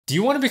Do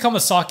you want to become a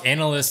SOC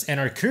analyst and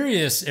are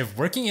curious if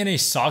working in a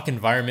SOC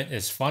environment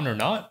is fun or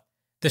not?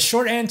 The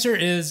short answer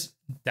is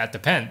that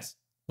depends.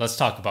 Let's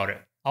talk about it.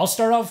 I'll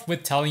start off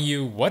with telling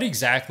you what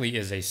exactly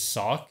is a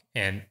SOC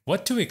and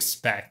what to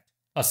expect.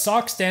 A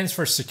SOC stands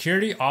for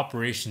Security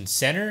Operations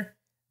Center.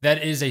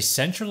 That is a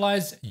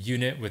centralized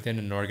unit within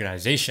an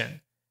organization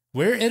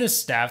where it is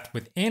staffed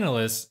with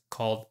analysts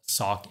called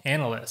SOC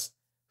Analysts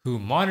who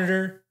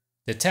monitor,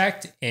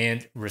 detect,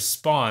 and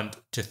respond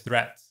to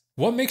threats.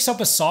 What makes up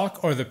a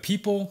SOC are the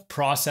people,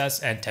 process,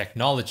 and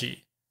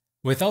technology.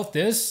 Without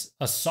this,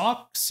 a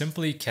SOC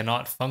simply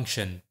cannot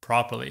function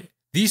properly.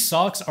 These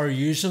SOCs are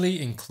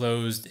usually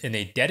enclosed in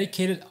a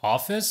dedicated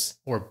office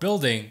or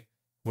building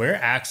where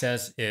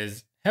access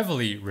is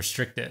heavily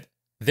restricted.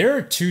 There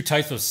are two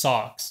types of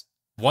SOCs,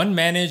 one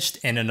managed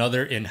and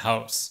another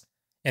in-house.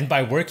 And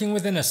by working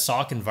within a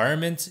SOC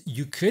environment,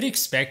 you could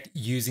expect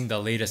using the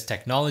latest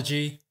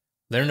technology,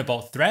 learn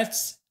about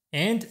threats,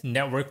 and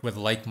network with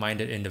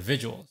like-minded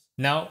individuals.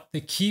 Now,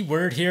 the key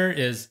word here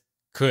is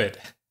could.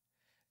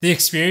 The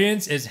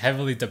experience is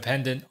heavily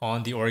dependent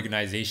on the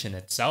organization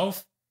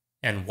itself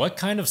and what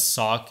kind of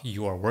SOC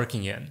you are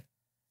working in.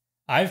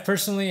 I've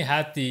personally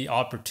had the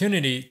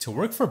opportunity to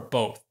work for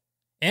both,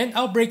 and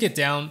I'll break it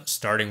down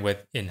starting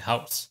with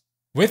in-house.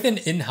 With an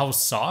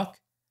in-house SOC,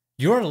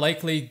 you're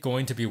likely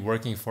going to be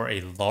working for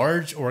a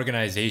large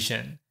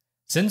organization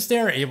since they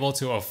are able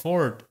to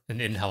afford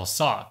an in-house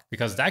SOC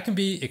because that can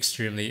be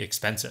extremely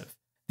expensive.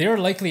 They are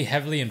likely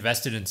heavily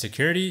invested in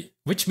security,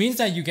 which means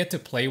that you get to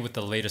play with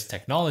the latest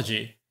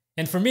technology.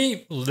 And for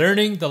me,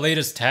 learning the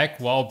latest tech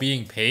while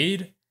being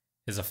paid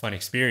is a fun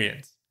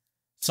experience.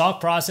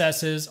 SOC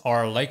processes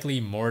are likely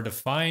more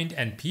defined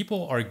and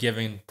people are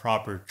given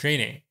proper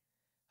training.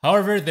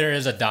 However, there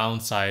is a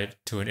downside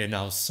to an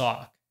in-house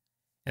SOC,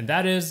 and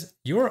that is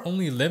you are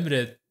only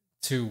limited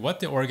to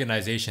what the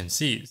organization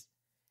sees.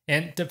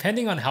 And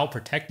depending on how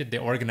protected the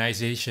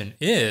organization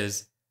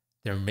is,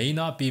 there may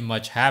not be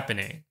much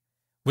happening,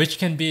 which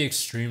can be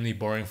extremely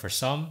boring for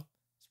some,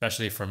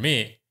 especially for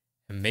me,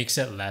 and makes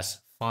it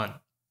less fun.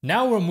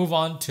 Now we'll move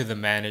on to the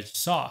managed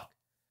SOC.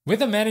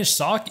 With a managed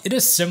SOC, it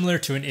is similar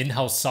to an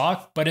in-house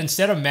SOC, but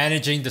instead of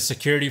managing the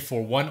security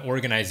for one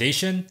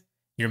organization,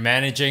 you're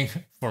managing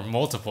for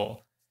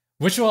multiple,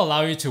 which will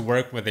allow you to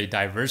work with a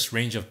diverse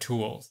range of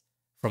tools,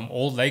 from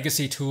old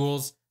legacy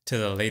tools to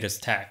the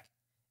latest tech.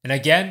 And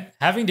again,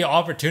 having the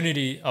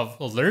opportunity of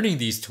learning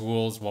these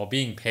tools while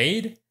being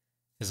paid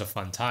is a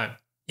fun time.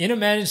 In a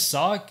managed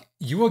SOC,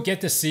 you will get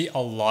to see a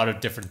lot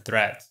of different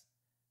threats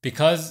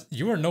because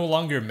you are no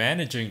longer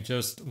managing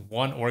just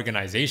one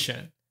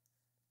organization.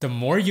 The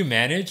more you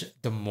manage,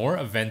 the more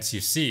events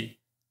you see.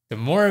 The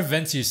more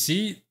events you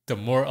see, the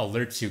more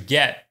alerts you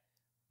get,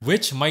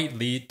 which might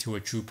lead to a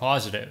true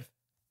positive.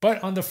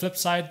 But on the flip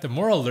side, the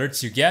more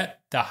alerts you get,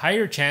 the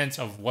higher chance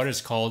of what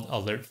is called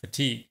alert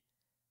fatigue.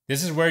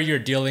 This is where you're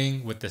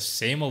dealing with the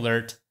same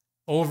alert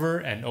over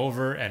and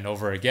over and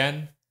over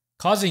again,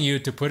 causing you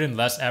to put in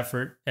less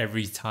effort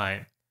every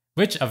time,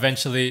 which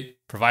eventually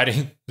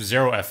providing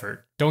zero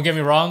effort. Don't get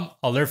me wrong,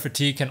 alert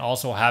fatigue can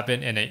also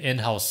happen in an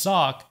in-house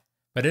SOC,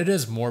 but it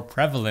is more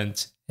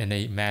prevalent in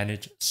a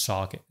managed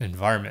SOC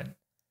environment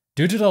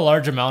due to the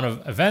large amount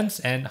of events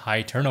and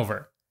high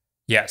turnover.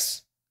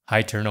 Yes,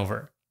 high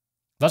turnover.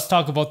 Let's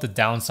talk about the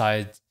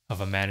downsides of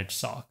a managed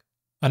SOC.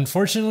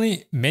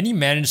 Unfortunately, many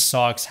managed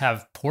SOCs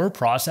have poor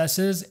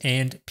processes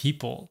and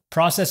people.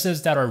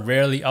 Processes that are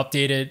rarely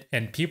updated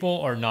and people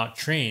are not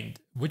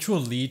trained, which will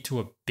lead to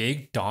a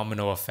big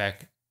domino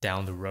effect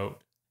down the road.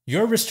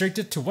 You're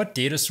restricted to what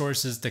data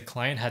sources the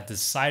client had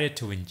decided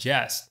to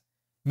ingest,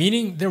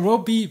 meaning there will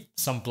be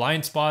some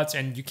blind spots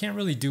and you can't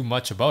really do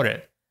much about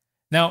it.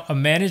 Now, a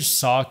managed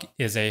SOC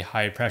is a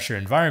high pressure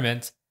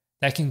environment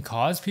that can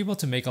cause people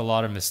to make a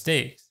lot of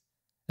mistakes,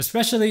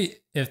 especially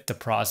if the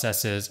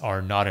processes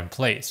are not in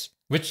place,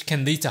 which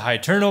can lead to high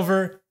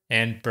turnover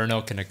and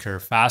burnout can occur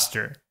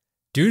faster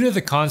due to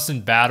the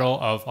constant battle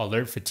of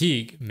alert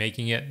fatigue,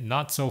 making it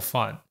not so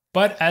fun.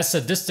 But as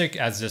sadistic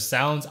as this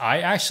sounds, I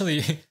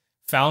actually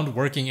found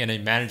working in a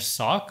managed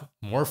SOC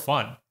more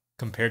fun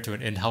compared to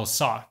an in-house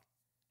SOC.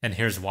 And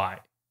here's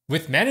why.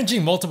 With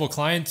managing multiple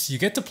clients, you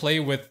get to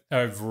play with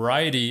a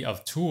variety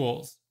of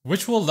tools,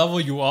 which will level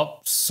you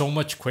up so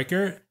much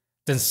quicker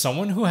than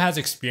someone who has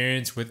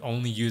experience with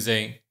only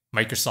using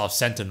Microsoft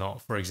Sentinel,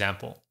 for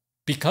example.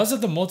 Because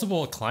of the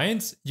multiple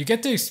clients, you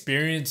get to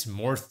experience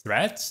more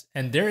threats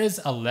and there is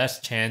a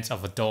less chance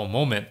of a dull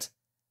moment,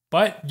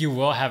 but you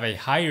will have a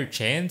higher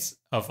chance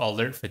of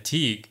alert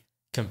fatigue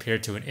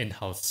compared to an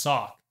in-house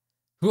SOC,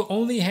 who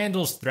only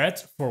handles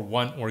threats for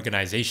one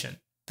organization.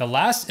 The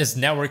last is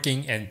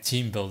networking and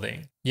team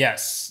building.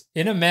 Yes,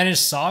 in a managed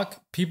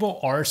SOC, people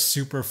are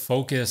super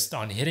focused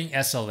on hitting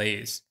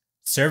SLAs,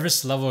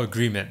 service level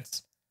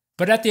agreements.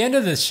 But at the end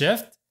of the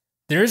shift,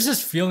 there is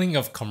this feeling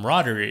of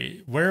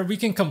camaraderie where we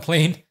can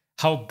complain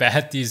how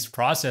bad these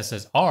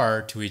processes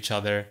are to each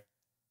other,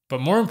 but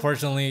more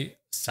importantly,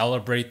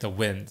 celebrate the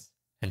wins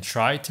and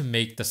try to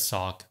make the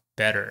SOC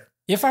better.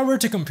 If I were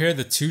to compare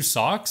the two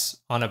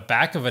SOCs on a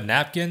back of a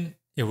napkin,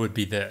 it would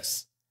be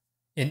this.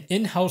 An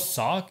in-house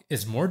SOC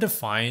is more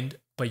defined,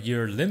 but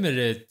you're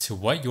limited to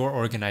what your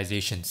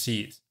organization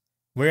sees.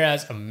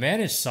 Whereas a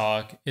managed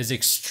SOC is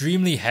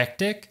extremely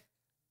hectic,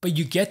 but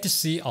you get to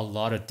see a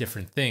lot of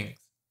different things.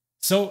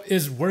 So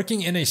is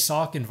working in a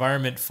SOC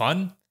environment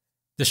fun?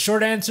 The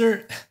short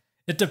answer,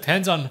 it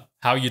depends on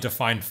how you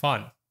define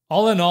fun.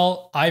 All in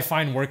all, I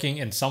find working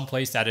in some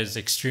place that is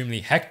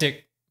extremely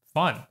hectic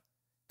fun,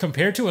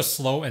 compared to a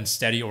slow and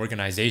steady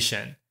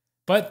organization.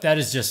 But that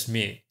is just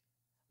me.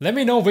 Let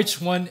me know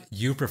which one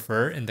you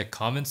prefer in the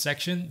comments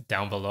section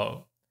down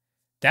below.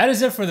 That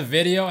is it for the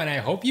video, and I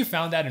hope you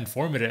found that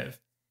informative.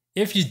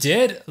 If you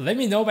did, let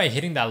me know by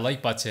hitting that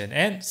like button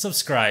and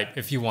subscribe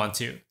if you want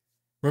to.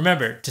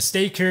 Remember to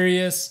stay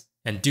curious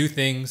and do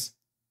things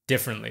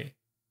differently.